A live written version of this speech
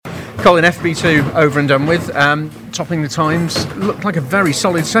Colin, FB2 over and done with. Topping the times. Looked like a very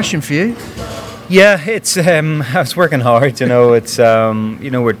solid session for you. Yeah, it's. I was working hard. It's.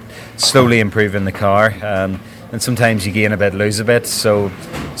 We're slowly improving the car, and sometimes you gain a bit, lose a bit. So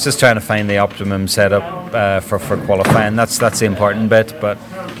it's just trying to find the optimum setup for qualifying. That's the important bit. But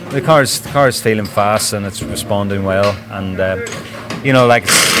the car's feeling fast and it's responding well. And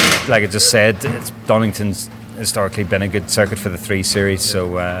like I just said, Donington's historically been a good circuit for the 3 Series.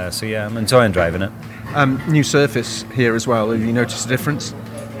 So yeah, I'm enjoying driving it. New surface here as well. Have you noticed a difference?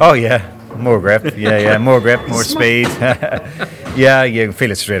 Oh yeah. More grip, yeah, more grip, more speed. Yeah, you can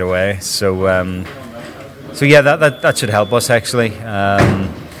feel it straight away. So yeah, that should help us actually.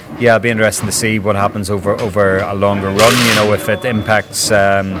 It'll be interesting to see what happens over a longer run. If it impacts,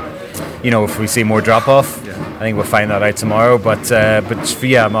 if we see more drop off. Yeah. I think we'll find that out tomorrow. But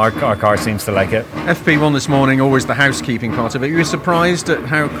yeah, our car seems to like it. FP1 this morning, always the housekeeping part of it. You were surprised at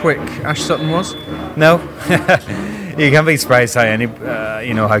how quick Ash Sutton was? No. You can't be surprised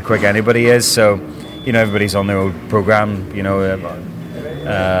how quick anybody is. So, everybody's on their own program.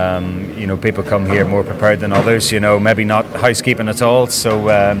 People come here more prepared than others. Maybe not housekeeping at all. So,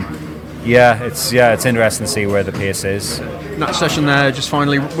 it's interesting to see where the pace is. That session there, just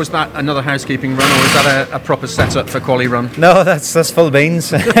finally, was that another housekeeping run, or is that a proper setup for quali run? No, that's full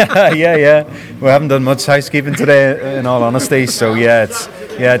beans. Yeah. We haven't done much housekeeping today, in all honesty. So it's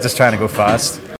just trying to go fast.